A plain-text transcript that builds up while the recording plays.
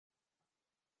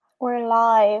We're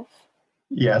live.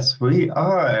 Yes, we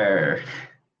are.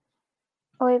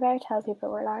 Oh, we better tell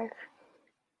people we're live.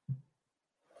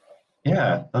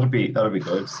 Yeah, that'll be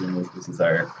good, seeing as this is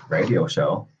our radio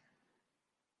show.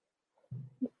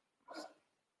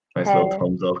 Nice little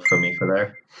thumbs up from me for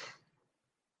there.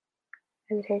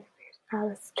 And take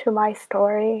Alice to my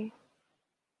story.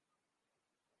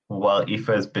 While Aoife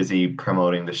is busy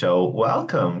promoting the show,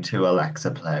 welcome to Alexa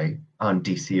Play on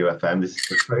DCU FM. This is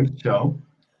the first show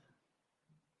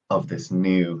of this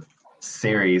new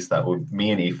series that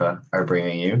me and Aoife are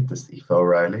bringing you. This is Aoife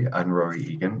O'Reilly and Rory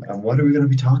Egan. And what are we going to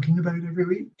be talking about every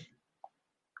week?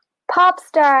 Pop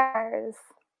stars.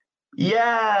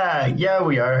 Yeah,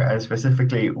 we are, and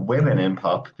specifically women in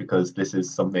pop, because this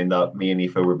is something that me and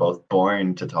Aoife were both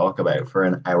born to talk about for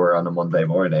an hour on a Monday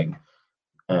morning.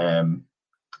 And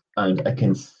I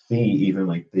can see even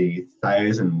like the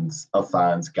thousands of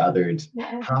fans gathered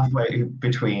halfway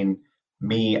between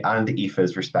me and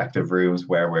Aoife's respective rooms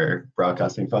where we're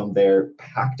broadcasting from. They're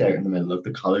packed out in the middle of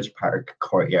the College Park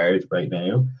courtyard right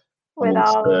now. With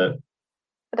a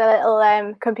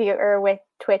little computer with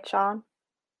Twitch on.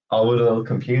 All with a little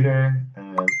computer.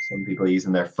 Some people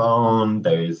using their phone.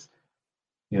 There's,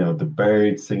 the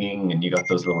birds singing, and you got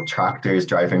those little tractors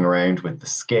driving around with the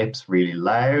skips really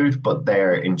loud, but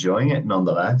they're enjoying it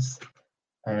nonetheless.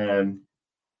 And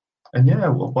yeah,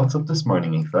 well, what's up this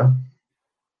morning, Aoife?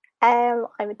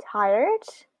 I'm tired.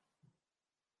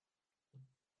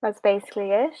 That's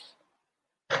basically it.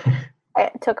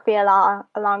 It took me a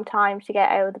long time to get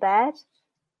out of the bed.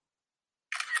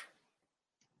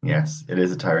 Yes, it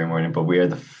is a tiring morning, but we are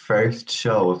the first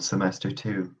show of semester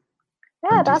 2.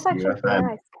 Yeah, that's actually pretty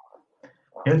nice.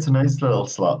 Yeah, it's a nice little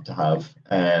slot to have.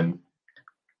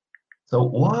 So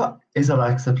what is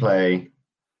Alexa Play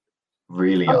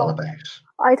really all about?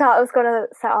 I thought I was going to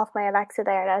set off my Alexa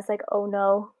there, and I was like, oh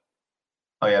no.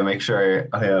 Oh yeah, make sure.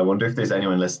 I wonder if there's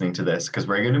anyone listening to this, because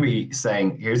we're going to be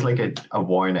saying, here's like a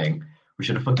warning. We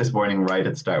should have put this warning right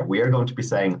at the start. We are going to be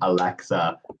saying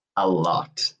Alexa a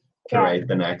lot throughout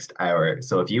the next hour.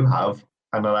 So if you have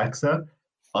an Alexa,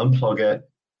 unplug it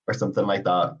or something like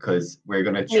that, because we're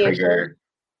going to trigger,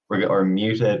 or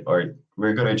mute it, or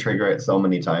we're going to trigger it so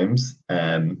many times.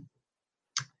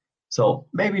 So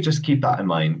maybe just keep that in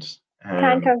mind.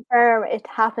 Can confirm it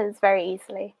happens very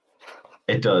easily.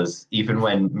 It does. Even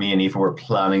when me and Aoife were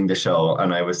planning the show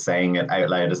and I was saying it out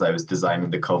loud as I was designing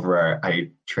the cover art, I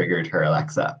triggered her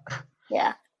Alexa.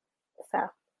 Yeah. So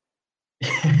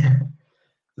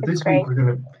this week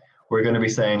we're gonna be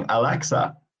saying,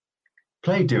 Alexa,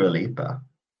 play Dua Lipa.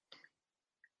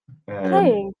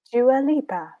 Play Dua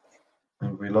Lipa.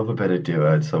 And we love a bit of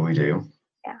Dua, so we do.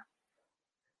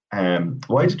 Yeah.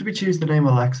 Why did we choose the name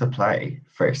Alexa Play,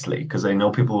 firstly? Because I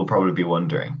know people will probably be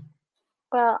wondering.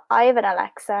 Well, I have an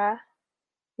Alexa.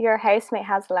 Your housemate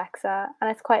has Alexa,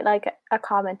 and it's quite like a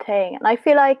common thing. And I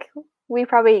feel like we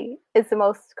probably is the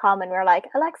most common. We're like,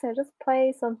 Alexa, just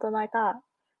play something like that,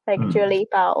 like Dua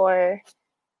Lipa, or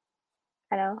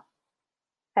I know,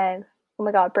 oh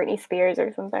my God, Britney Spears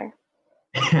or something.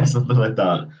 Yeah, something like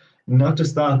that. Not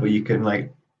just that, but you can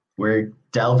we're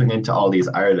delving into all these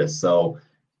artists, so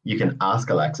you can ask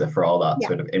Alexa for all that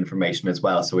sort of information as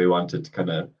well. So we wanted to kind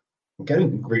of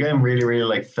we're getting really,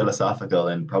 really philosophical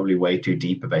and probably way too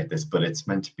deep about this, but it's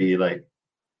meant to be about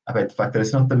the fact that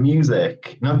it's not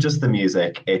just the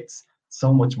music, it's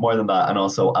so much more than that. And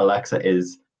also Alexa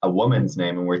is a woman's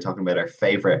name, and we're talking about our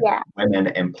favorite women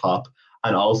in pop.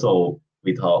 And also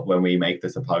we thought when we make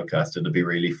this a podcast, it'd be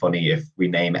really funny if we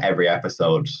name every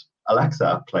episode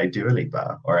Alexa, play Dua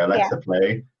Lipa, or Alexa,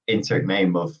 play insert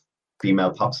name of female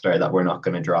pop star that we're not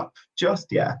going to drop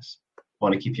just yet.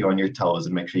 Want to keep you on your toes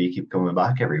and make sure you keep coming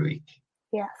back every week.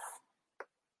 Yes.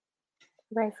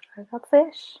 Basically, that's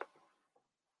it.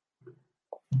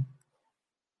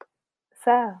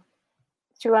 So,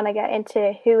 do you want to get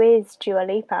into who is Dua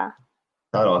Lipa?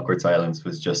 That awkward silence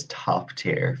was just top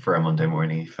tier for a Monday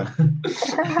morning.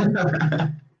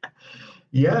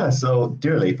 Yeah, so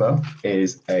Dua Lipa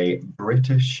is a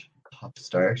British pop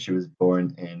star. She was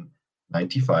born in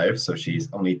 95, so she's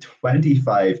only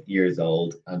 25 years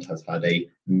old and has had a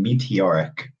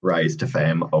meteoric rise to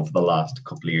fame over the last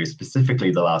couple of years, specifically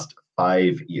the last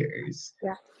 5 years.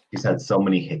 Yeah. She's had so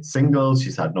many hit singles.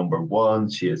 She's had number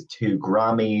ones. She has 2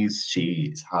 Grammys.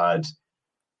 She's had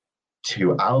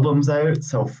 2 albums out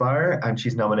so far, and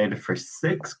she's nominated for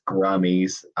 6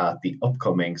 Grammys at the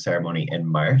upcoming ceremony in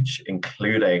March,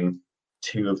 including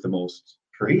 2 of the most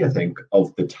 3, I think,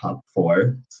 of the top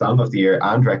 4, Song of the Year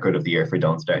and Record of the Year for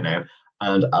Don't Start Now,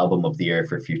 and Album of the Year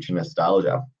for Future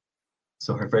Nostalgia.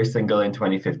 So her first single in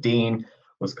 2015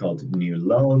 was called New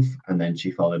Love, and then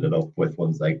she followed it up with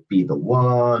ones like Be the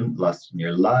One, Lost in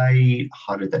Your Light,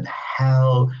 Hotter Than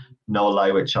Hell, No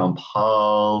Lie with Sean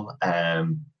Paul,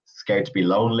 Scared to Be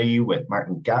Lonely with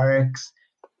Martin Garrix.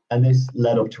 And this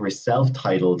led up to her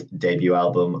self-titled debut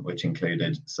album, which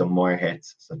included some more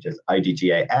hits such as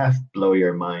IDGAF, Blow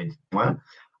Your Mind,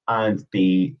 and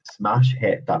the smash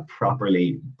hit that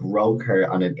properly broke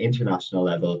her on an international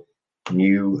level,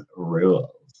 New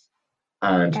Rules.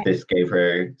 And this gave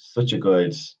her such a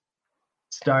good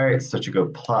start, such a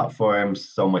good platform,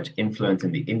 so much influence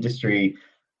in the industry.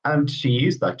 And she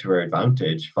used that to her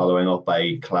advantage, following up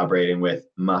by collaborating with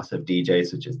massive DJs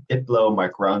such as Diplo,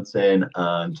 Mark Ronson,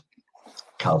 and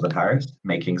Calvin Harris,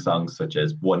 making songs such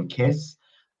as One Kiss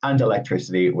and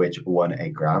Electricity, which won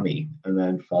a Grammy. And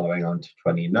then following on to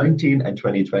 2019 and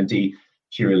 2020,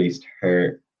 she released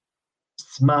her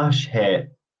smash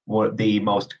hit, the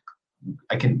most,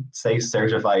 I can say,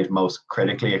 certified most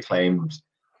critically acclaimed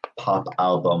pop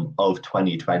album of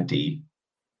 2020,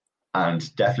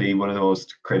 and definitely one of the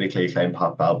most critically acclaimed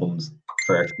pop albums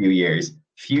for a few years,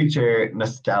 Future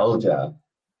Nostalgia.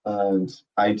 And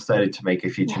I decided to make a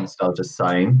Future Nostalgia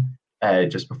sign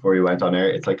just before we went on air.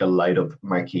 It's like a light up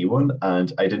marquee one,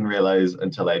 and I didn't realize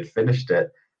until I'd finished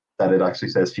it that it actually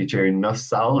says Future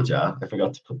Nostalgia. I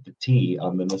forgot to put the T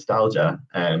on the nostalgia.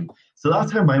 So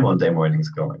that's how my Monday morning's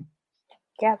going.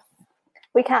 Yes,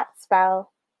 we can't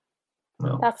spell.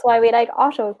 No. That's why we like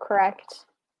autocorrect.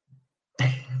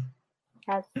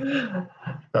 Yes.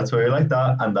 That's why we like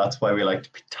that, and that's why we like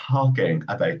to be talking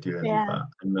about Dua Lipa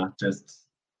and not just,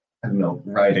 I don't know,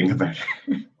 writing about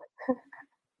it.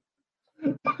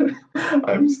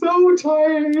 I'm so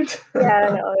tired. Yeah,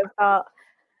 I know.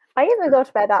 I usually go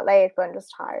to bed that late, but I'm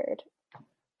just tired.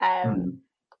 I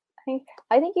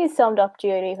think you summed up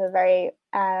Dua Lipa very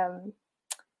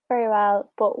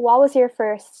well. But what was your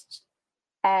first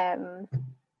time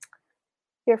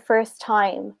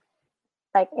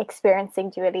like experiencing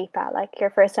Dua Lipa, like your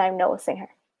first time noticing her?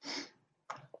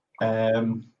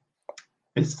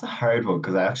 This is a hard one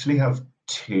because I actually have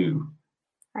two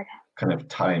kind of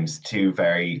times, two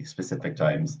very specific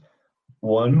times.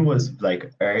 One was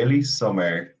like early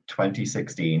summer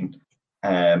 2016,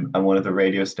 and one of the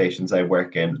radio stations I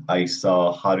work in, I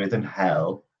saw Hotter Than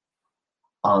Hell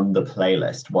on the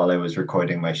playlist while I was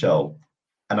recording my show.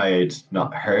 And I had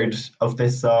not heard of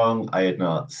this song. I had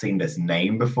not seen this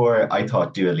name before. I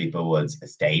thought Dua Lipa was a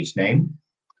stage name.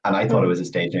 And I thought it was a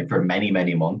stage name for many,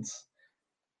 many months.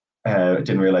 I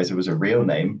didn't realize it was a real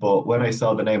name. But when I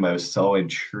saw the name, I was so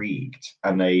intrigued.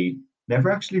 And I never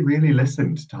actually really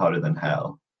listened to Hotter Than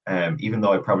Hell, even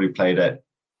though I probably played it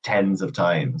tens of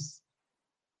times.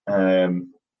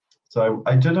 So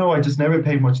I don't know, I just never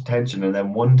paid much attention. And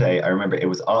then one day I remember it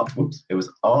was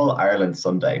All Ireland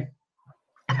Sunday.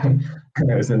 And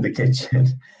I was in the kitchen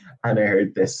and I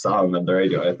heard this song on the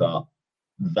radio. I thought,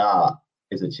 that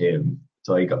is a tune.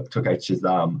 So I took out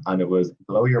Shazam and it was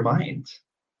Blow Your Mind.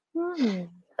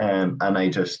 And I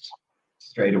just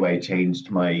straight away changed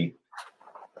my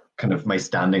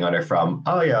standing on her from,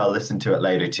 oh yeah, I'll listen to it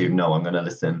later, to no, I'm going to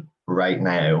listen right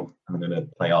now. I'm going to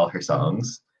play all her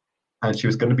songs. And she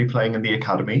was going to be playing in the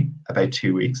Academy about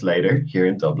 2 weeks later here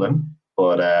in Dublin.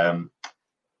 But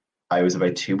I was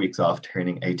about 2 weeks off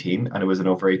turning 18, and it was an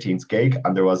over 18s gig,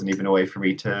 and there wasn't even a way for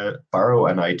me to borrow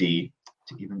an ID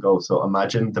to even go. So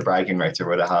imagine the bragging rights I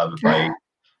would have if I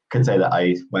could say that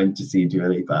I went to see Dua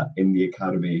Lipa in the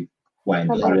Academy when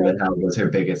Hotter Than Hell was her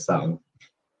biggest song.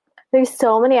 There's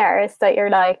so many artists that you're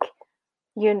like,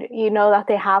 you know that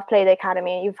they have played the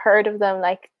Academy, you've heard of them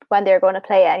like when they're going to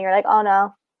play it, and you're like, oh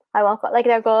no, I won't go. Like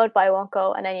they're good, but I won't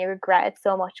go. And then you regret it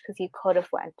so much because you could have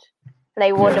went, and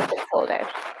they would have been sold out.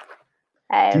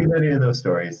 Do you have any of those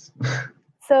stories?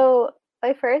 So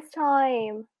my first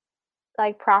time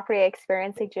like properly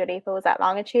experiencing Dua Lipa was at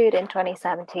Longitude in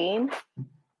 2017,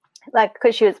 like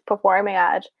because she was performing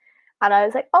at it, and I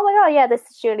was like, oh my god, yeah, this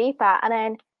is Dua Lipa. And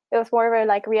then it was more of a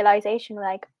like realization,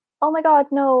 like, oh my god,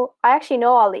 no, I actually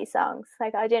know all these songs.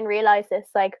 Like I didn't realize this.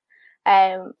 Like,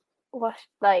 what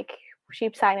like she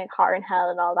sang in Hotter Than Hell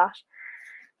and all that,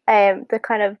 the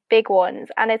kind of big ones.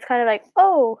 And it's kind of like,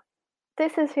 oh,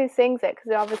 this is who sings it,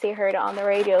 because I obviously heard it on the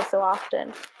radio so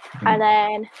often. And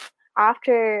then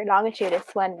after Longitude,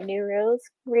 it's when New Rules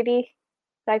really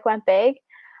like went big,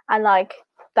 and like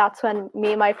that's when me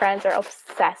and my friends are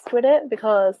obsessed with it,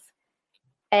 because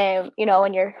you know,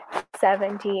 when you're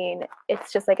 17,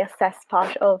 it's just like a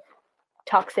cesspot of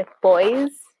toxic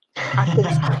boys acting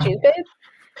stupid.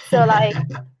 So like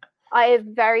I have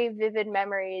very vivid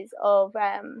memories of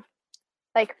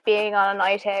like being on a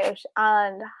night out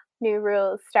and New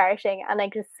Rules starting, and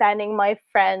like just sending my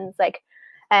friends like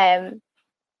um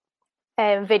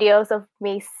videos of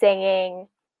me singing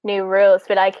New Rules,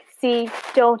 but like, see,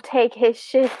 don't take his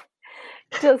shit,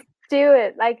 just do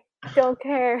it, like, don't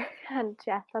care. And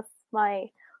yeah, that's my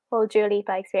whole Dua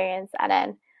Lipa experience, and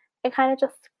then it kind of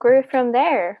just grew from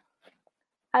there.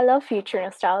 I love future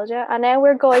nostalgia, and now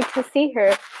we're going to see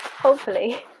her,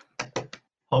 hopefully.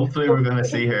 Hopefully we're going to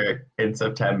see her in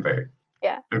September.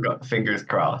 Yeah. We've got fingers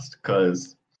crossed,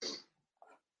 because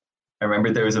I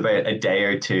remember there was about a day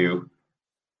or two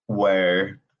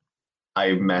where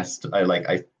I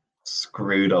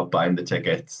screwed up buying the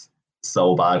tickets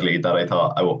so badly that I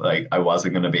thought I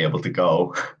wasn't going to be able to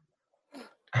go.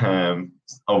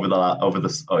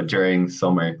 During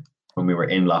summer when we were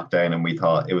in lockdown, and we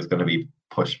thought it was going to be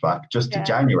pushed back just to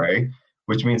January,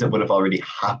 which means it would have already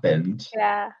happened.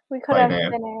 Yeah, we could have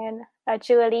been in a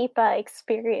Dua Lipa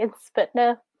experience, but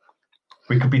no.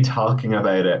 We could be talking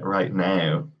about it right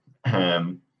now.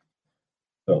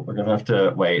 But we're going to have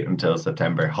to wait until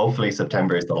September. Hopefully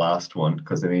September is the last one,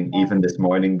 because I mean, even this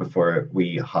morning before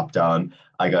we hopped on,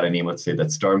 I got an email to say that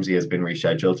Stormzy has been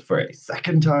rescheduled for a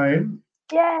second time.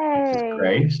 Yay! Which is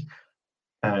great.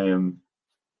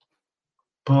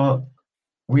 But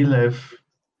we live.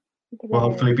 We'll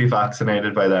hopefully be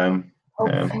vaccinated by then.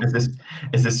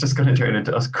 Is this just going to turn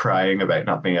into us crying about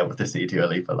not being able to see Dua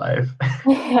Lipa live?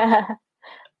 Yeah,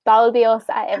 that will be us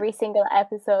at every single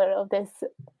episode of this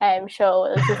show.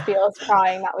 It'll just be us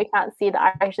crying that we can't see the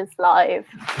artist live.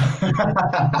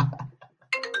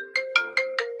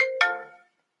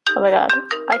 Oh my god,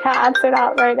 I can't answer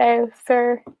that right now,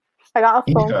 sir. I got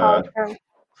a phone call from.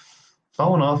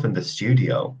 Phone off in the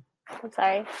studio. I'm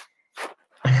sorry.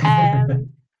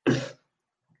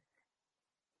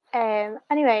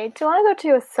 Anyway, do you want to go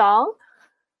to a song?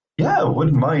 Yeah,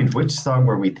 wouldn't mind. Which song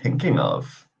were we thinking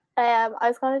of? I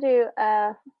was going to do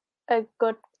a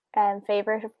good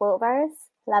favorite of both of ours,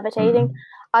 Levitating.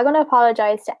 Mm-hmm. I'm going to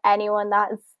apologize to anyone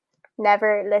that's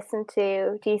never listened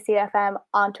to DCFM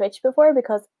on Twitch before,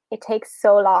 because it takes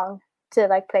so long to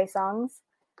like play songs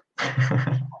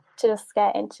to just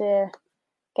get into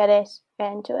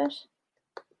it.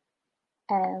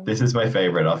 This is my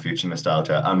favorite of Future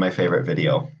Nostalgia and my favorite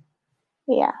video.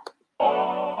 Yeah.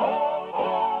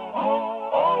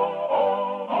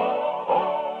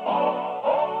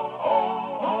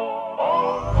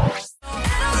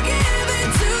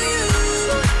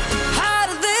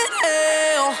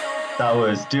 That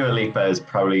was Dua Lipa's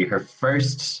probably her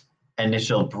first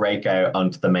initial breakout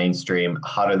onto the mainstream,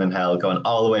 Hotter Than Hell, going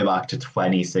all the way back to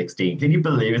 2016. Can you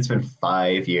believe it's been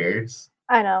 5 years?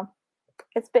 I know.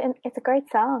 It's a great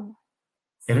song.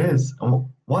 It is.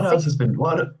 What else has been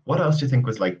what else do you think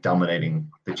was like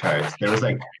dominating the charts? There was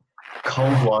like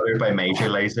Cold Water by Major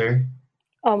Lazer.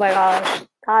 Oh my gosh.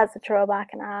 That's a throwback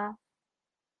and a half.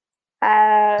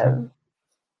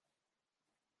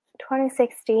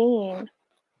 2016.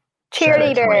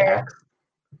 Cheerleader.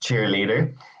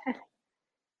 Cheerleader.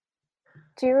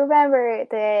 Do you remember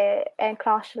the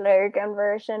Clash Lurgan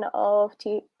version of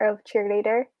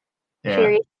Cheerleader? Yeah.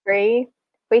 Cheerleader 3.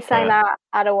 We sang that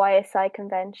at a YSI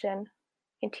convention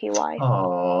in TY.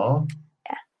 Oh.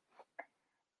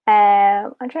 Yeah.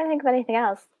 I'm trying to think of anything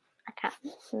else. I can't.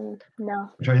 No.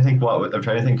 I'm trying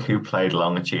to think who played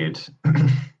Longitude.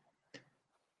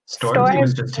 Stormzy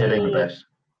was just hitting a bit.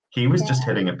 He was just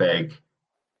hitting it big.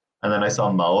 And then I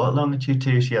saw Mo at Longitude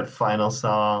too. She had Final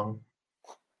Song,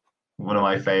 one of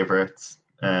my favorites.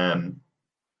 Yeah,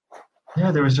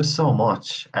 there was just so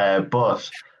much. But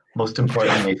most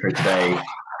importantly for today,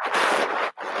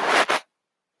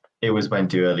 it was when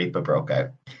Dua Lipa broke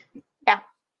out. Yeah,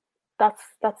 that's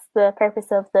the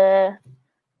purpose of the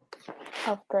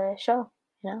show,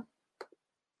 you know.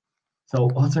 So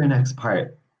what's our next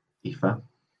part, Aoife?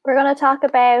 We're gonna talk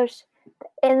about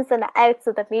the ins and outs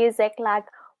of the music, like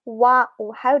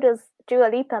how does Dua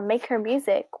Lipa make her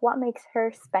music? What makes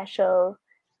her special?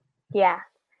 Yeah.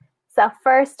 So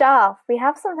first off, we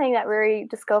have something that we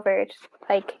discovered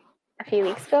like a few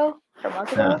weeks ago or a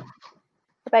month ago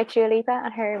about Dua Lipa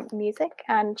and her music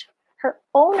and her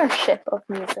ownership of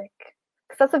music.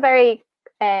 Because that's a very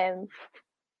oh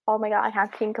my god, I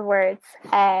can't think of words.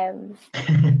 I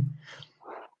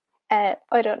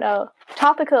don't know,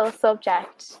 topical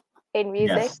subject in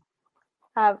music.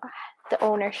 Have the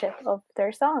ownership of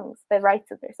their songs, the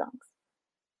rights of their songs,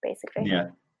 basically.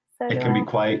 Yeah. So, it can be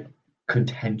quite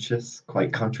contentious,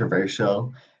 quite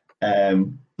controversial.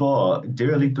 But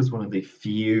Dua Lipa is one of the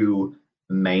few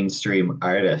mainstream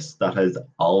artists that has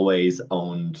always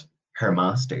owned her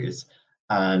masters.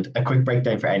 And a quick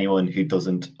breakdown for anyone who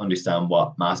doesn't understand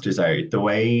what masters are. The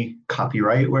way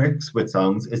copyright works with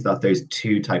songs is that there's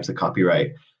two types of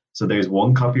copyright. So there's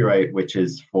one copyright which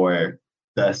is for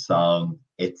the song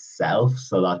itself.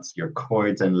 So that's your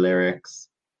chords and lyrics,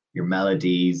 your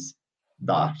melodies,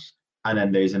 that. And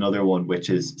then there's another one which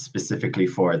is specifically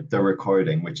for the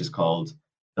recording, which is called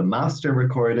the master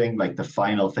recording, like the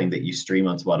final thing that you stream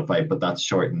on Spotify, but that's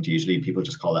shortened. Usually people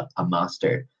just call it a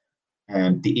master.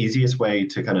 And the easiest way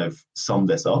to kind of sum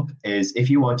this up is if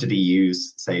you wanted to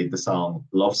use, say, the song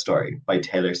Love Story by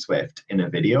Taylor Swift in a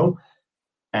video,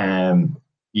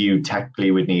 you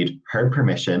technically would need her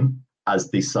permission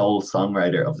as the sole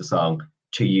songwriter of the song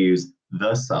to use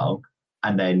the song.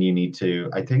 And then you need to,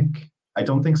 I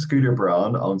don't think Scooter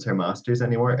Braun owns her masters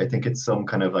anymore. I think it's some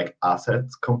kind of like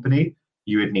assets company.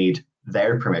 You would need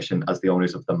their permission as the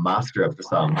owners of the master of the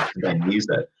song to then use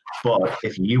it. But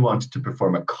if you wanted to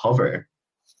perform a cover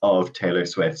of Taylor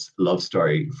Swift's Love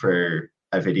Story for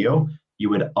a video, you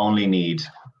would only need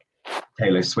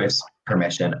Taylor Swift's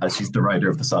permission as she's the writer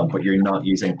of the song, but you're not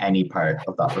using any part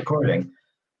of that recording.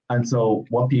 And so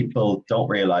what people don't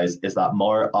realize is that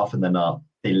more often than not,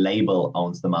 the label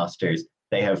owns the masters.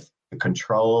 They have the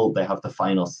control, they have the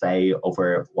final say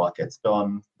over what gets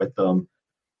done with them.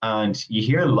 And you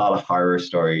hear a lot of horror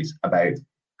stories about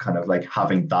kind of like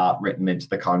having that written into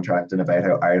the contract and about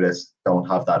how artists don't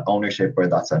have that ownership or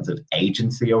that sense of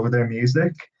agency over their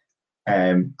music.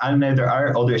 And now there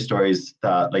are other stories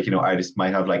that, like, artists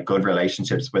might have like good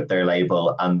relationships with their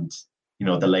label, and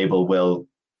the label will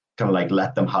kind of like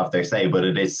let them have their say, but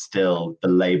it is still the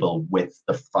label with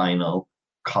the final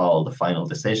call, the final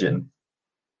decision.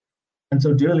 And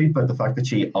so Dua Lipa, the fact that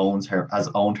she has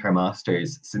owned her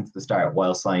masters since the start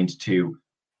while signed to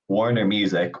Warner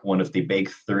Music, one of the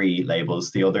big three labels,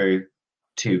 the other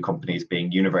two companies being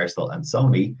Universal and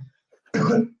Sony,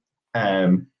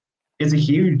 is a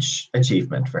huge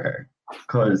achievement for her.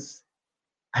 Because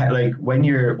like when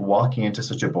you're walking into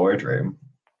such a boardroom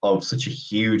of such a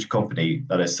huge company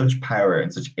that has such power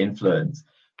and such influence,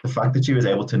 the fact that she was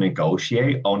able to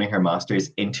negotiate owning her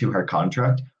masters into her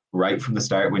contract right from the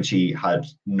start, when she had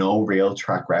no real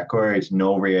track record,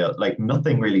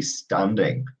 nothing really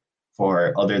standing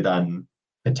for other than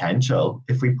potential,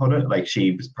 if we put it. Like,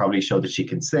 she probably showed that she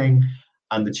can sing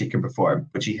and that she can perform,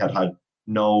 but she had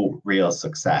no real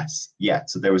success yet.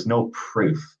 So there was no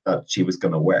proof that she was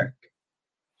going to work.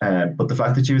 But the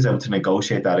fact that she was able to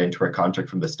negotiate that into her contract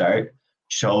from the start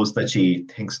shows that she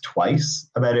thinks twice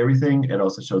about everything. It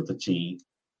also shows that she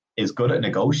is good at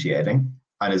negotiating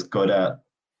and is good at,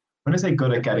 when I say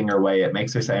good at getting her way, it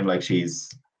makes her sound like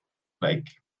she's like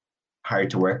hard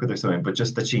to work with or something, but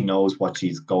just that she knows what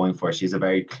she's going for. She's a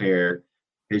very clear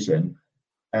vision.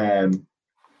 And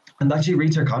that she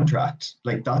reads her contract.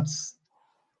 Like, that's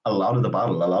a lot of the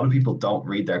battle. A lot of people don't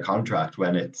read their contract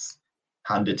when it's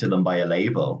handed to them by a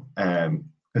label,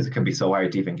 because it can be so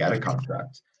hard to even get a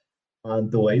contract.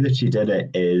 And the way that she did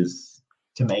it is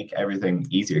to make everything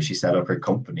easier. She set up her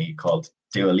company called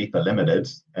Dua Lipa Limited,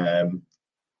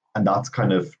 and that's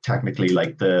kind of technically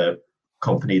like the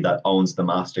company that owns the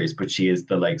masters, but she is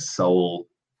the like sole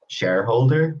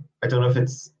shareholder. I don't know if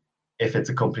it's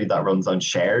a company that runs on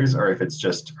shares or if it's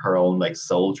just her own like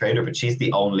sole trader, but she's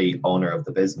the only owner of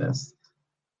the business.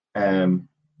 And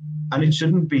it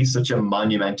shouldn't be such a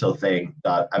monumental thing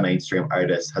that a mainstream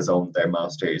artist has owned their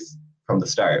masters from the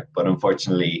start, but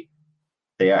unfortunately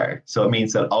they are. So it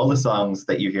means that all the songs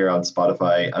that you hear on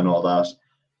Spotify and all that,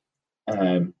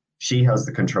 she has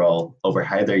the control over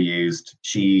how they're used.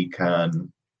 She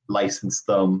can license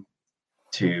them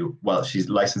she's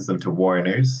licensed them to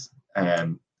Warner's,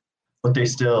 but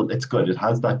it's good. It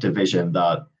has that division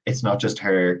that it's not just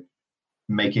her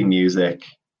making music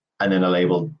and then a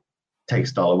label takes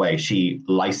it all away. She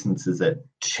licenses it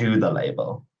to the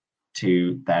label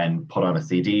to then put on a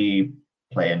CD,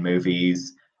 play in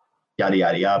movies, yada,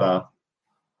 yada, yada,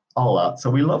 all that. So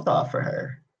we love that for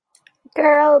her.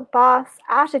 Girl boss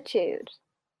attitude,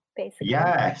 basically.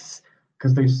 Yes,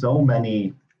 because there's so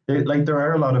many, there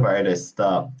are a lot of artists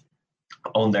that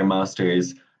own their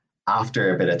masters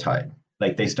after a bit of time.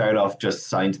 Like, they start off just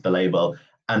signed to the label,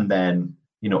 and then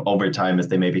over time, as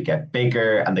they maybe get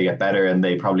bigger and they get better and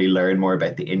they probably learn more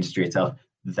about the industry itself,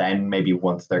 then maybe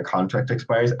once their contract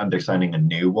expires and they're signing a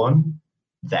new one,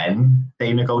 then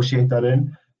they negotiate that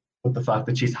in. But the fact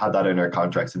that she's had that in her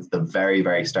contract since the very,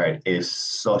 very start is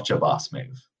such a boss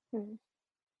move.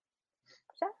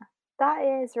 Yeah, that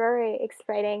is Rory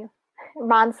explaining,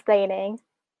 mansplaining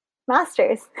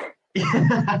masters.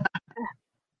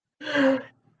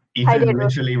 Ethan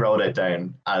literally wrote it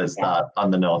down as that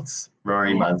on the notes.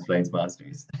 Rory mansplains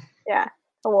masters. Yeah,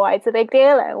 why it's a big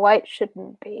deal and why it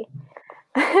shouldn't be.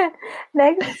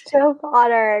 Next up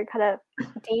on our kind of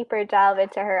deeper delve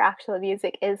into her actual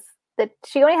music is that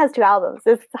she only has 2 albums.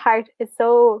 It's hard. It's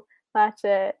so much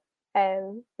to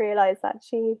realize that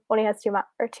she only has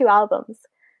two albums.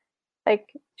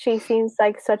 Like she seems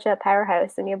like such a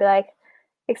powerhouse, and you'll be like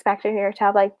expecting her to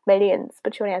have like millions,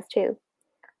 but she only has 2.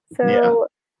 So Yeah. I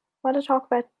want to talk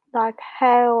about like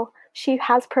how she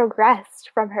has progressed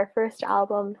from her first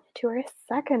album to her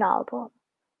second album.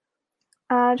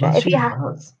 And Well, if she you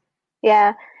has.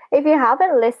 yeah, if you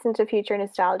haven't listened to Future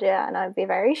Nostalgia, and I'd be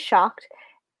very shocked,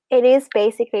 it is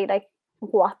basically like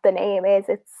what the name is.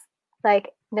 It's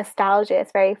like nostalgia.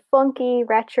 It's very funky,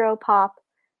 retro pop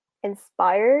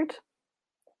inspired.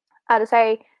 And it's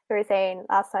very, we were saying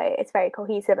last night, it's very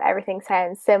cohesive. Everything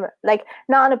sounds similar, like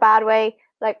not in a bad way.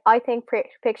 Like I think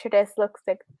Picture This looks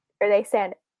like, or they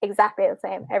sound exactly the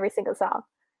same every single song.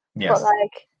 But Yes.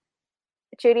 like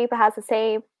Dua Lipa has the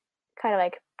same kind of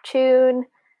like tune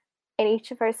in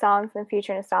each of her songs in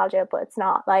Future Nostalgia, but it's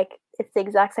not like it's the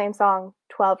exact same song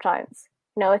 12 times.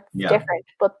 You know, it's different,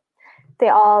 but they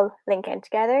all link in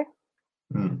together.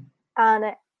 Mm.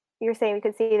 And you're saying we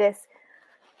could see this,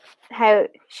 how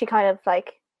she kind of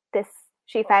like this,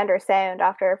 she found her sound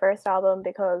after her first album,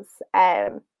 because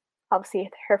obviously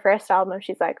her first album,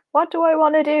 she's like, what do I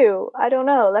want to do? I don't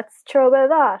know. Let's throw a bit of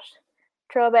that.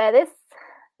 Throw a bit of this,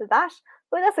 that.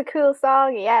 Well, that's a cool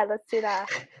song. Yeah, let's do that.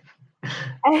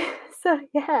 So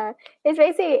yeah, it's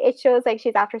basically, it shows like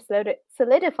she's after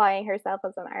solidifying herself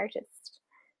as an artist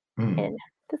in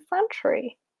the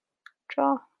century.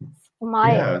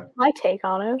 My take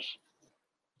on it.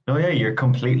 No, yeah, you're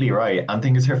completely right. And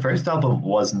thing is, her first album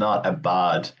was not a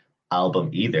bad album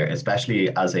either,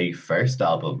 especially as a first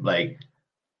album. Like,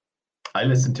 I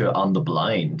listened to it on the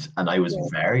blind, and I was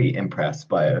very impressed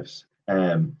by it.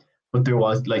 But there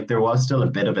was still a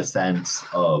bit of a sense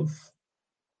of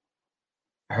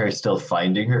her still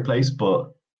finding her place,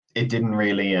 but it didn't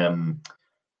really.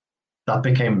 That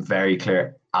became very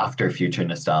clear after Future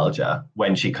Nostalgia,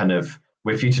 when she kind of,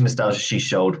 with Future Nostalgia, she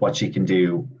showed what she can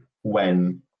do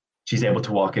when she's able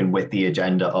to walk in with the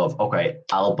agenda of, okay,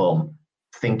 album,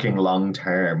 thinking long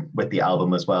term with the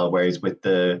album as well. Whereas with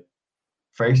the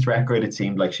first record, it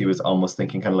seemed like she was almost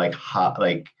thinking kind of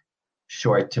like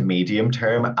short to medium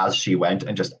term as she went,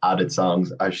 and just added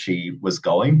songs as she was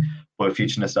going. But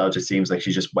Future Nostalgia seems like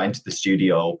she just went to the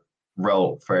studio,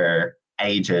 wrote for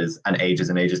ages and ages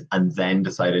and ages, and then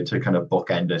decided to kind of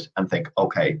bookend it and think,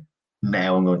 okay,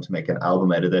 now I'm going to make an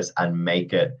album out of this and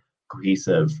make it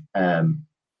cohesive. And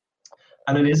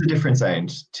it is a different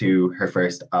sound to her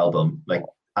first album. Like,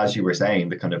 as you were saying,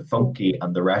 the kind of funky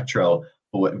and the retro,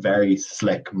 but with very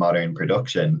slick modern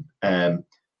production.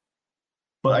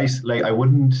 But I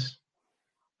wouldn't,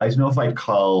 I don't know if I'd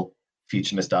call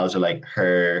Future Nostalgia like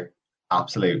her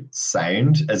absolute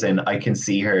sound, as in I can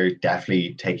see her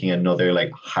definitely taking another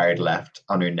like hard left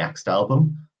on her next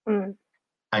album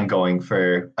and going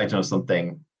for, I don't know,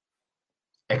 something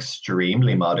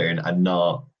extremely modern and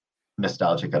not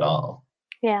nostalgic at all.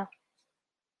 Yeah.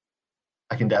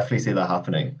 I can definitely see that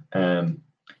happening.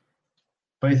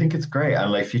 But I think it's great.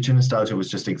 And like Future Nostalgia was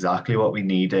just exactly what we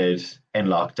needed in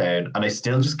lockdown. And I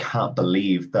still just can't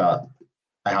believe that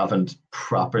I haven't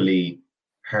properly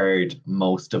heard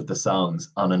most of the songs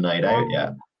on a night out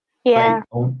yet. Yeah.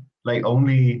 Like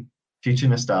only Future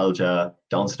Nostalgia,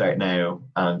 Don't Start Now,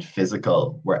 and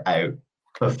Physical were out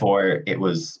before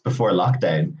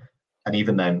lockdown. And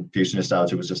even then, Future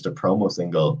Nostalgia was just a promo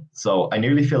single. So I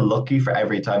nearly feel lucky for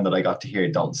every time that I got to hear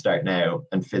Don't Start Now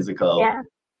and Physical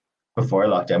before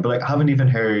lockdown. But like I haven't even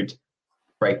heard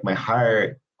Break My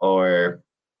Heart or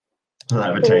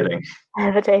Levitating.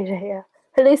 Levitating, yeah.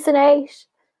 Hallucinate.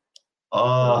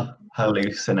 Oh,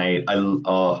 Hallucinate. I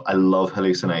love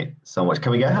Hallucinate so much.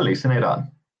 Can we get Hallucinate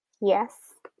on? Yes.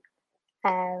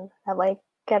 I might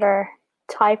get her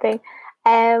typing.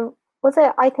 Was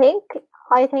it, I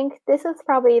think this is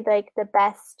probably like the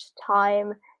best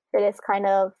time for this kind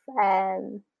of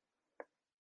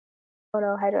oh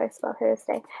no, how do I spell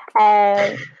Thursday?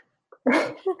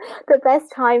 The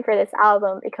best time for this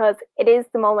album, because it is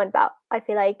the moment that I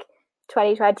feel like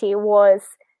 2020 was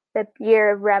the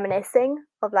year of reminiscing,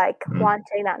 of like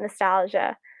wanting that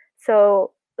nostalgia.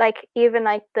 So like even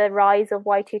like the rise of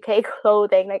Y2K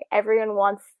clothing, like everyone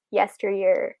wants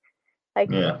yesteryear. Like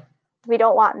we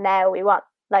don't want now, we want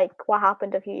like what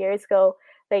happened a few years ago.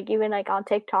 Like even like on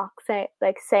TikTok,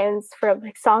 like sounds from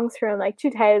like songs from like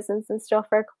 2000s and stuff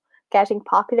are getting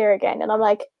popular again. And I'm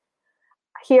like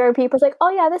hearing people's like, oh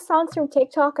yeah, this song's from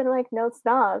TikTok, and I'm like, no, it's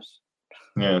not.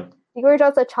 Yeah. You were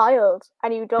just a child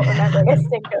and you don't remember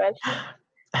listening to it.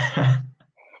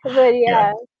 But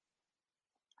yeah.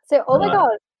 So oh my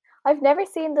god, I've never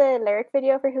seen the lyric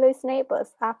video for Hallucinate, but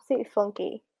it's absolutely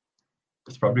funky.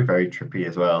 It's probably very trippy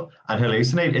as well. And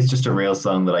Hallucinate is just a real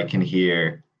song that I can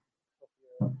hear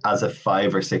as a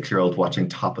 5 or 6 year old watching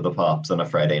Top of the Pops on a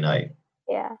Friday night.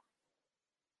 Yeah.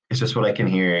 It's just what I can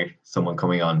hear someone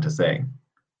coming on to sing.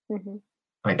 Mm-hmm.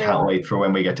 I can't wait for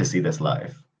when we get to see this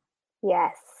live.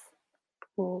 Yes.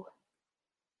 Ooh.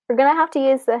 We're gonna have to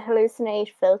use the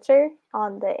Hallucinate filter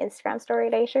on the Instagram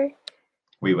story later.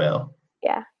 We will.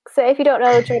 Yeah. So if you don't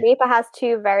know, Dua Lipa has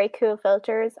 2 very cool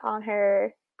filters on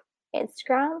her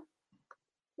Instagram.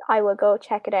 I will go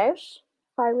check it out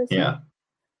if I was Yeah.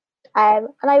 And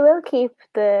I will keep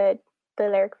the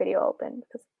lyric video open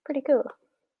because it's pretty cool.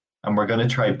 And we're going to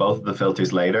try both of the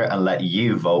filters later and let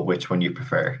you vote which one you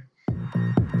prefer.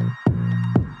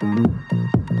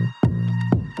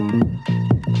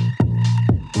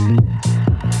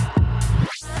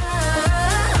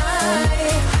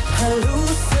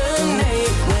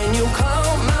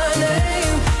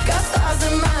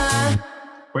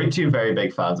 We're 2 very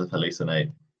big fans of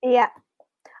Hallucinate. Yeah.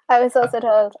 I was also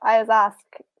told, I was asked,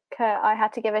 I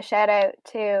had to give a shout out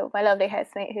to my lovely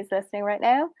housemate who's listening right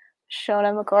now,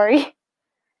 Shona McCory.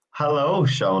 Hello,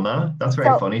 Shona. That's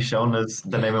very funny. Shona's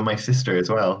the name of my sister as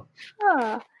well.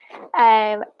 Oh.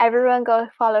 Everyone go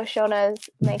follow Shona's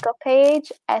makeup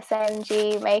page,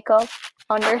 SMG makeup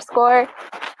 _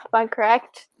 if I'm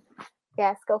correct.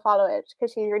 Yes, go follow it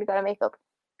because she's really good at makeup.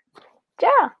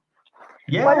 Yeah.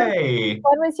 Yay!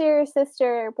 When was your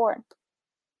sister born?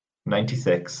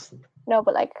 96. No,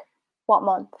 but like what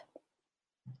month?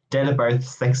 Date of birth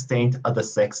 16th of the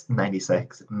 6th,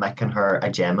 96. Making her a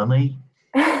Gemini.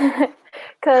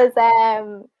 Because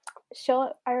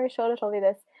Shona told me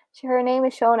this. Her name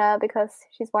is Shona because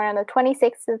she's born on the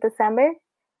 26th of December.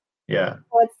 Yeah.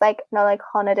 So it's like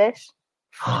Honadish.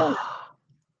 Yeah.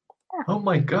 Oh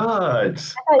my god!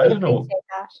 I don't know.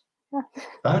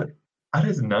 That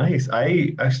is nice.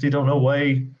 I actually don't know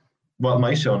what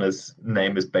my Shona's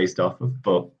name is based off of,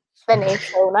 but the name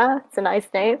Shona. It's a nice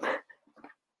name.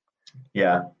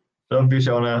 Yeah, love you,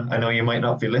 Shona. I know you might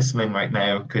not be listening right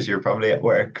now because you're probably at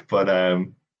work, but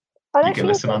you can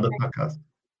listen on the podcast.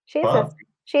 She is listening.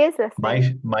 She is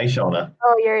listening. My Shona.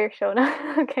 Oh, you're your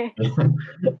Shona. Okay.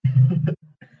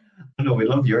 No, we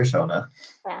love your Shona.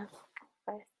 Yeah.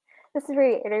 This is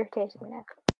really irritating me now.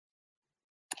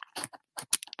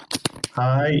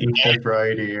 Hi, Ethan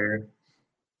Bride here.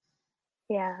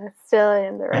 Yeah, it's still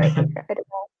in the right. I don't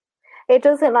know. It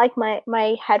doesn't like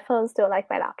my headphones don't like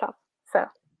my laptop. So.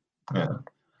 Yeah.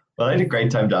 Well, I had a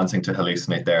great time dancing to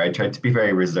Hallucinate there. I tried to be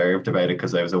very reserved about it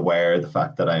because I was aware of the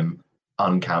fact that I'm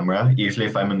on camera. Usually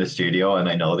if I'm in the studio and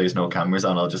I know there's no cameras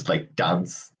on, I'll just like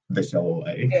dance the show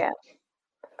away. Yeah.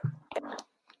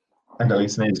 And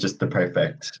Hallucinate is just the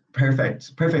perfect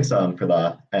song for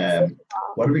that.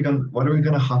 What are we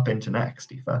gonna hop into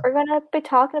next, Aoife? We're gonna be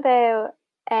talking about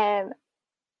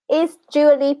is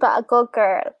Dua Lipa a good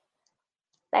girl?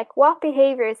 Like, what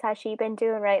behaviors has she been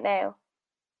doing right now?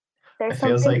 I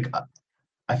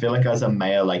feel like as a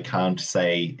male, I can't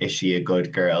say, is she a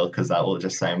good girl? Because that will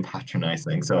just sound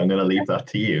patronizing. So I'm going to leave that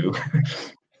to you.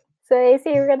 So,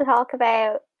 we're going to talk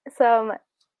about some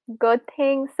good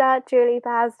things that Dua Lipa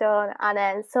has done, and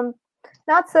then some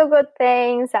not so good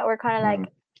things that were kind of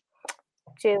like,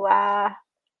 Dua.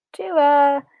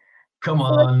 Come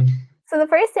on. So the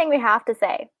first thing we have to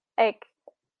say, like,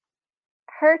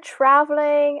 her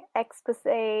traveling expose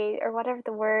or whatever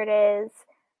the word is,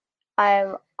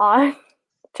 on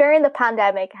during the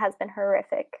pandemic has been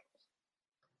horrific.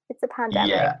 It's a pandemic.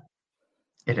 Yeah,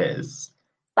 it is.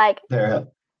 Like,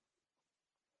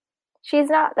 she's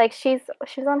not like she's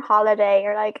on holiday.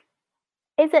 Or like,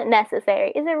 is it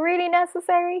necessary? Is it really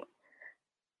necessary?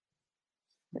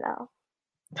 No.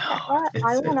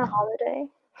 I want a holiday.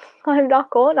 I'm not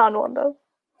going on one though.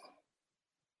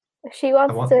 If she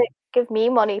wants to give me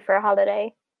money for a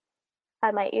holiday,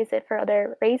 I might use it for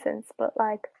other reasons. But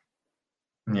like,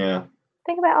 yeah,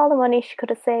 think about all the money she could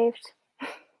have saved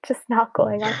just not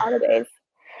going on holidays.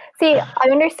 See, I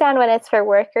understand when it's for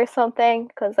work or something,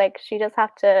 because like she just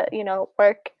have to,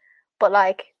 work. But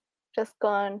like, just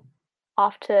going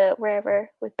off to wherever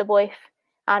with the boy,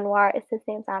 Anwar. His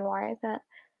name's Anwar, isn't it?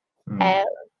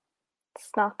 It's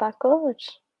not that good.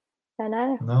 I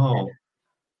know. No.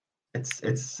 It's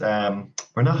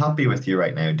we're not happy with you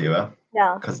right now, Dua.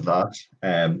 No. Because of that.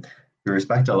 We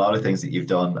respect a lot of things that you've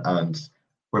done, and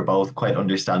we're both quite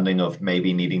understanding of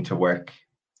maybe needing to work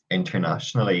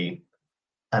internationally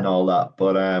and all that.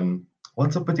 But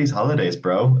what's up with these holidays,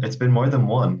 bro? It's been more than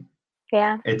one.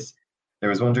 Yeah. There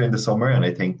was one during the summer, and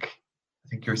I think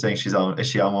you were saying is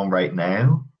she on one right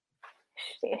now?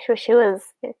 She was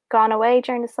gone away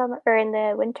during the summer or in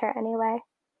the winter anyway.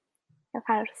 I'm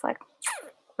kind of just like,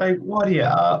 Like, what are you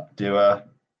up, Dua?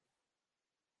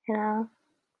 you know.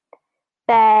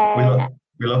 We Then, love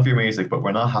we love your music, but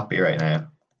we're not happy right now.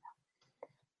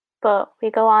 but we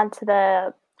go on to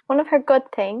the one of her good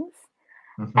things.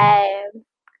 Hmm. Um,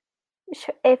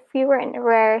 if you were in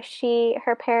where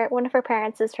one of her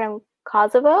parents is from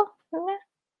Kosovo, isn't it?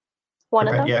 One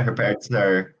of them. Yeah, her parents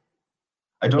are.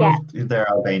 I don't Yeah, know if they're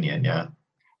Albanian. Yeah,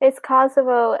 it's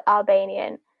Kosovo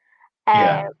Albanian.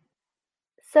 yeah. Um,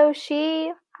 so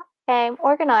she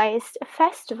organized a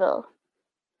festival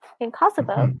in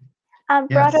Kosovo Hmm. and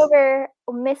brought Yes, over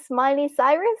Miss Miley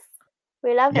Cyrus.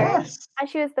 We love her, yes. and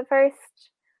she was the first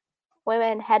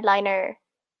women headliner.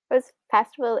 It was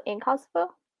festival in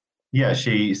Kosovo. Yeah,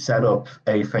 she set up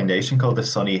a foundation called the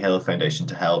Sunny Hill Foundation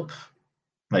to help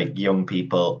like young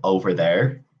people over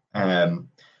there. Um,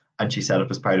 and she set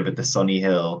up as part of it the Sunny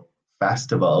Hill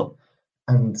Festival.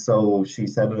 And so she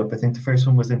set it up. I think the first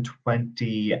one was in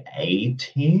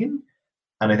 2018.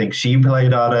 And I think she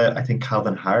played at it. I think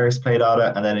Calvin Harris played at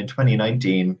it. And then in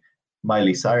 2019,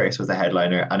 Miley Cyrus was the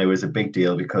headliner. And it was a big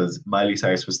deal because Miley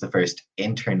Cyrus was the first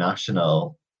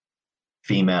international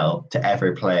female to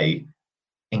ever play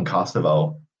in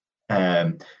Kosovo.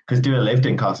 Because Dua lived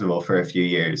in Kosovo for a few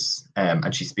years,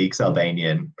 and she speaks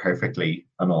Albanian perfectly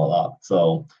and all that.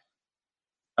 So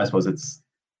I suppose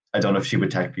I don't know if she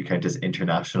would technically count as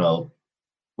international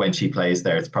when she plays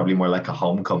there. It's probably more like a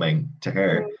homecoming to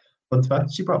her. Mm, But the fact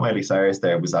that she brought Miley Cyrus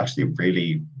there was actually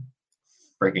really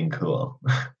freaking cool.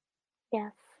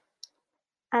 yes.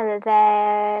 And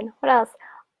then what else?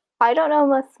 I don't know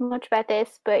much about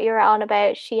this, but you're on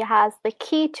about she has the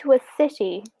key to a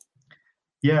city.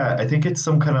 Yeah, I think it's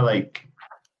some kind of like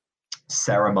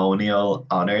ceremonial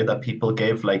honor that people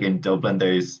give. Like in Dublin,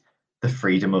 there's the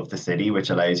freedom of the city, which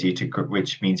allows you to,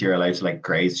 which means you're allowed to like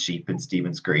graze sheep in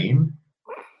Stephen's Green.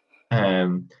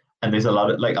 Um, and there's a lot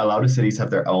of cities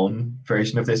have their own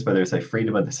version of this, whether it's like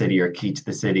freedom of the city or key to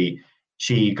the city.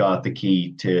 She got the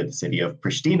key to the city of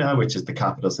Pristina, which is the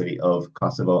capital city of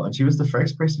Kosovo, and she was the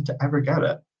first person to ever get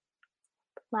it.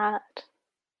 Mad.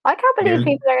 I can't believe Nearly,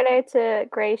 people are allowed to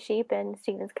graze sheep in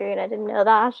Stephen's Green. I didn't know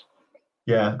that.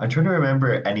 yeah, I'm trying to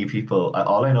remember any people.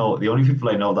 All I know, the only people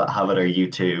I know that have it are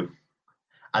U2,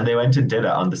 and they went and did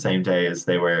it on the same day as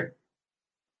they were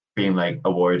being like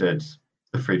awarded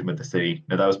the freedom of the city.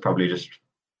 Now that was probably just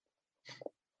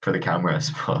for the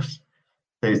cameras, but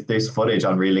there's footage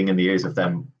on Reeling in the Years of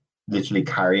them literally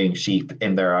carrying sheep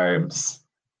in their arms.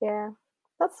 Yeah,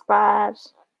 that's bad.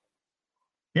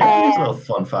 Yeah, Uh, here's a little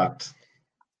fun fact.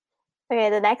 okay,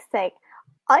 the next thing.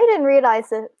 I didn't realize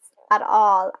this at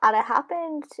all, and it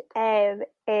happened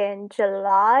in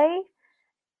July.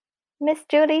 Miss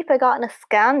Julie got in a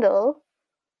scandal.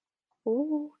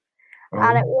 Ooh.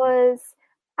 And it Oh, was,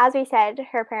 as we said,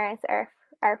 her parents are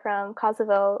from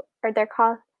Kosovo, or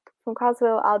from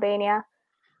Kosovo, Albania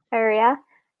area.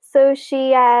 So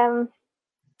she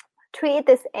tweeted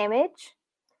this image,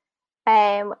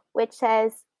 which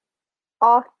says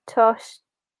autochthonous.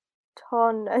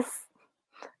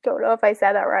 Don't know if I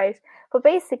said that right, but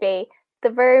basically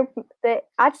the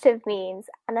adjective means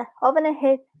an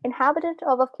inhabitant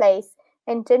of a place,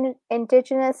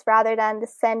 indigenous rather than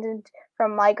descendant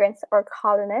from migrants or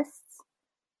colonists.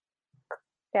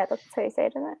 Yeah, that's how you say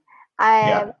it, isn't it?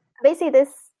 yeah. Basically, this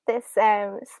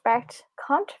sparked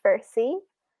controversy,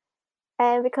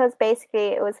 because basically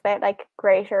it was about like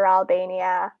Greater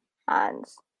Albania, and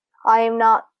I'm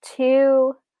not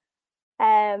too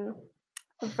um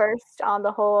versed on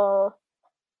the whole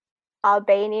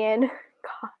Albanian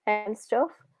and stuff.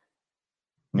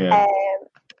 Yeah. Um,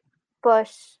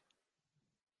 but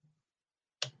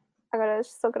I gotta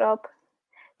just look it up.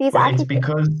 These Well, actually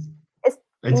it's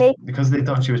it's make because they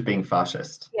thought she was being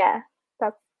fascist. yeah,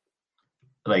 that's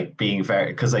Like being very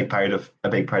because like part of a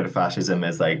big part of fascism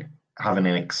is like having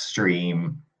an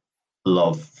extreme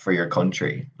love for your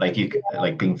country. Like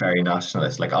like being very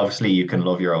nationalist. Like obviously you can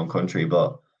love your own country,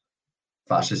 but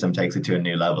fascism takes it to a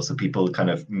new level. So people kind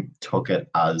of took it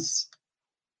as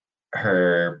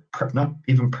her not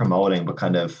even promoting, but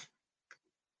kind of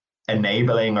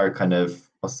enabling or kind of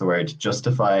what's the word,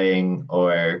 justifying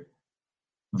or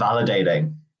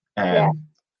validating yeah,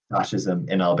 fascism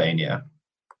in Albania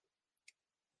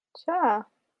sure.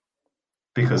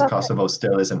 because That's Kosovo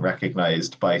still isn't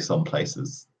recognized by some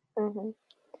places. mm-hmm.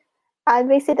 And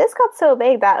basically, this got so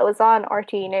big that it was on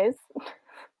RT News, which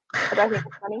I think is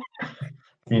funny.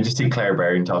 You just see Claire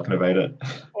Byrne talking about it.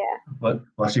 Yeah,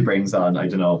 What she brings on, I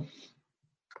don't know,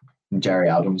 Jerry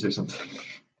Adams or something.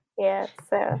 yeah.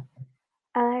 So,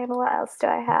 and what else do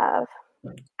I have?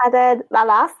 And then the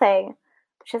last thing,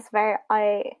 which is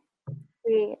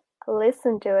we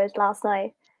listened to it last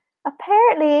night.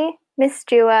 Apparently, Miss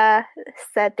Dua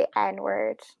said the N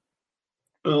word.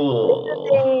 This was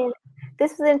Oh. in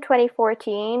this was in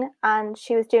 2014, and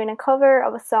she was doing a cover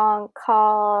of a song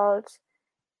called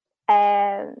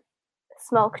um,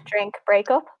 "Smoke Drink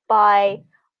Breakup" by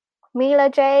Mila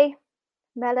J.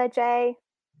 Mela J.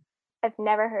 I've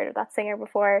never heard of that singer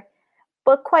before,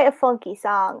 but quite a funky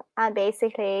song. And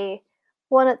basically,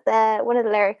 one of the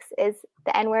lyrics is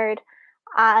the N word,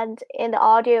 and in the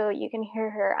audio you can hear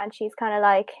her, and she's kind of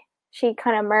like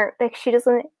like she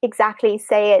doesn't exactly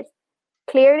say it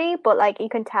clearly, but like you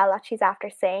can tell that she's after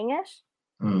saying it.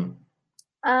 Mm.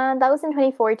 And that was in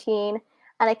 2014,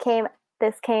 and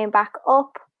this came back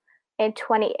up in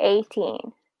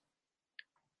 2018.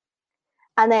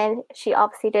 And then she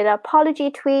obviously did an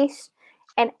apology tweet.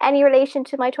 In any relation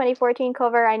to my 2014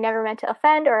 cover, I never meant to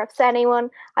offend or upset anyone.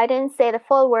 I didn't say the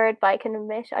full word, but I can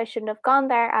admit I shouldn't have gone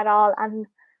there at all, and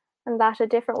that a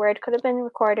different word could have been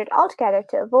recorded altogether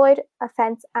to avoid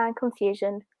offense and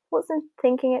confusion. Wasn't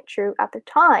thinking it through at the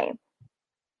time.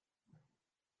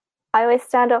 I always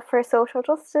stand up for social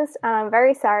justice, and I'm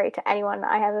very sorry to anyone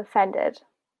I have offended.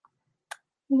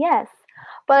 Yes,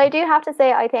 but I do have to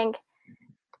say, I think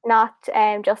not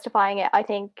justifying it. I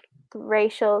think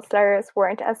racial slurs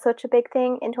weren't as such a big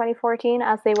thing in 2014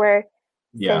 as they were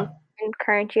Yeah, since in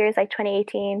current years, like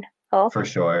 2018 up. for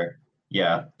sure.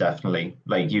 Yeah, definitely.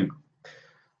 Like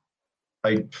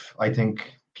I I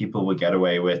think people would get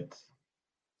away with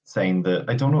saying that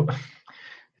I don't know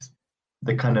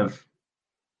the kind of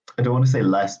I don't want to say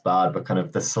less bad, but kind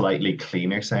of the slightly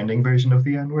cleaner sounding version of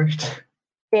the N word.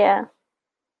 Yeah,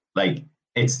 Like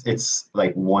it's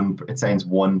like it sounds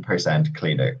 1%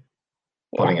 cleaner,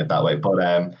 yeah, putting it that way.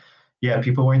 But yeah,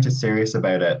 people weren't as serious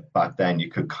about it back then. You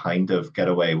could kind of get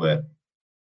away with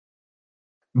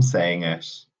saying it.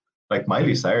 Like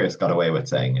Miley Cyrus got away with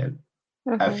saying it a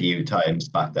mm-hmm. few times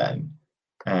back then.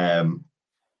 Um,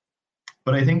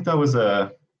 but I think that was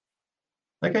a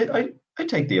like I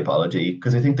take the apology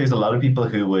because I think there's a lot of people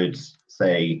who would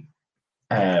say,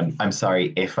 I'm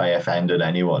sorry if I offended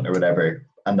anyone or whatever.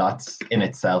 And that's in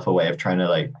itself a way of trying to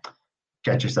like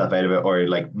get yourself out of it or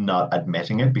like not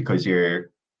admitting it because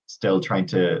you're still trying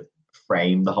to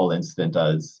frame the whole incident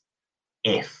as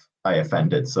if I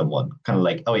offended someone. Kind of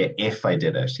like, oh yeah, if I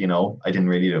did it, I didn't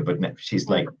really do it. But she's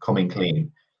like coming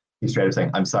clean. He's straight up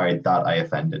saying, I'm sorry that I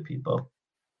offended people.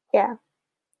 Yeah,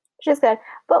 which is good.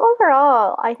 But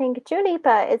overall, I think Dua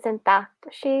Lipa isn't that.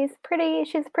 She's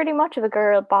pretty much of a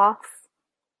girl boss.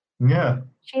 Yeah.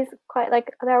 She's quite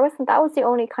like that was the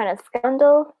only kind of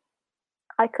scandal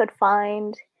I could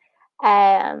find.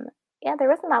 Um, yeah, there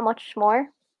wasn't that much more.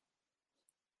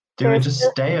 Do it, There's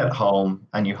just stay at home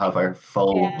and you have our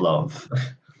full yeah, love.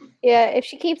 yeah. If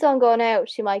she keeps on going out,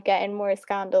 she might get in more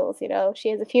scandals. She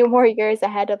has a few more years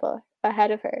ahead of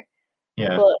her.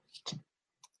 Yeah. But Do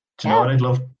you know yeah, what I'd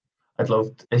love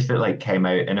if it like came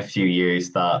out in a few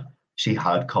years that she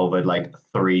had COVID like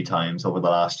 3 times over the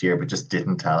last year, but just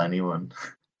didn't tell anyone.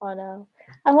 oh no.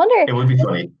 I wonder. It would be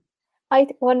funny. I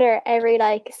wonder every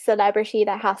like celebrity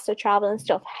that has to travel and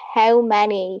stuff, how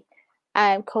many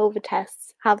COVID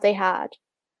tests have they had?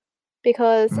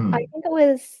 Because I Mm. think it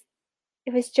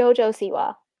was JoJo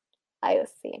Siwa I was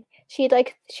seeing.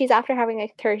 She's after having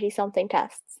like 30 something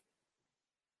tests.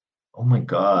 Oh my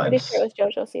God. Pretty sure it was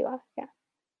JoJo Siwa, yeah.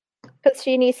 Because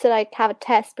she needs to like have a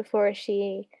test before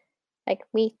she like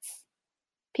meets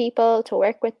people to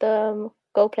work with them,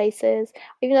 go places.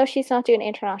 Even though she's not doing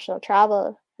international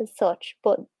travel as such,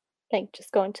 but like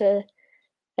just going to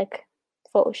like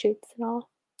photo shoots and all.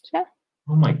 So, yeah,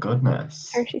 Oh my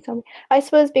goodness. 30 something. I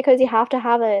suppose because you have to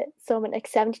have it so many like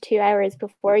 72 hours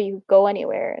before you go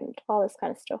anywhere and all this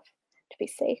kind of stuff to be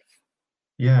safe.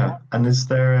 Yeah. And is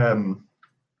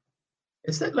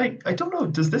it like I don't know,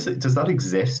 does that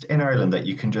exist in Ireland that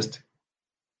you can just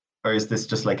or is this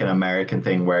just like an American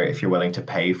thing where if you're willing to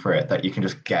pay for it that you can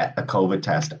just get a COVID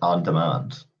test on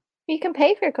demand? You can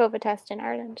pay for a COVID test in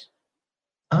Ireland.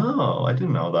 Oh, I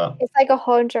didn't know that. It's like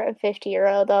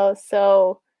 €150 though,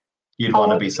 so You'd I want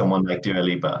to would be someone like Dua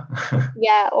Lipa.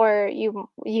 yeah, or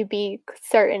you be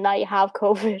certain that you have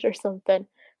COVID or something,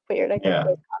 but you're like a Yeah.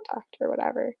 close contact or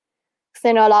whatever. Because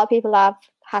I know a lot of people have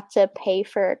had to pay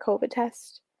for a COVID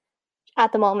test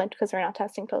at the moment because we're not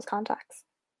testing close contacts.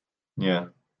 Yeah.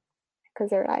 Because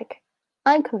they're like,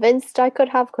 I'm convinced I could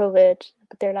have COVID,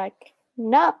 but they're like,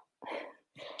 no,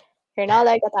 you're not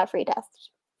allowed to get that free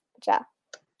test. But yeah,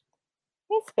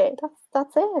 basically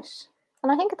that's it.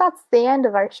 And I think that's the end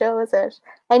of our show, is it?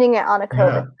 Ending it on a COVID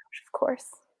Yeah. note, of course.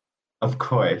 Of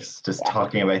course. Just Yeah.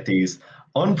 talking about these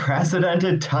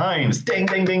unprecedented times. Ding,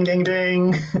 ding, ding, ding,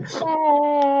 ding.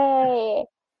 Yay!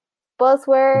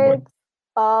 Buzzwords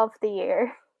of the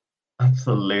year.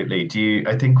 Absolutely.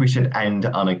 I think we should end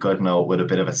on a good note with a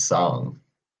bit of a song.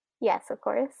 Yes, of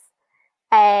course.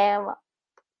 I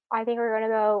think we're gonna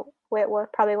go with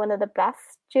probably one of the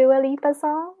best Dua Lipa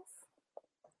songs.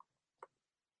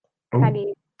 Can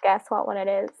you guess what one it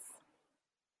is?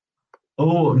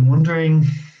 Oh, I'm wondering,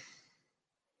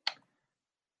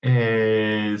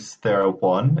 is there a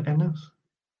 1 in it?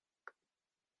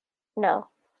 No.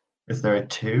 Is there a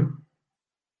 2?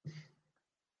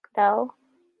 No.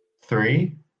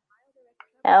 3?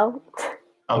 No.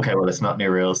 Okay, well, it's not New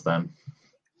Rules then.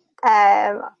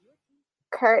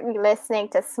 Currently listening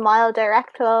to Smile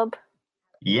Direct Club.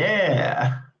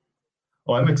 Yeah.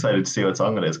 Oh, I'm excited to see what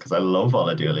song it is because I love all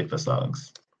the Dua Lipa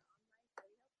songs.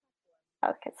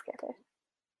 Okay, skip it.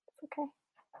 It's okay.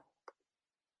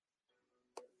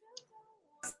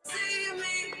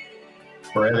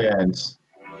 Brilliant.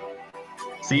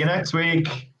 See you next week.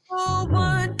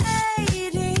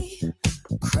 180,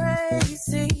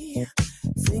 crazy,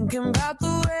 thinking about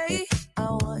the way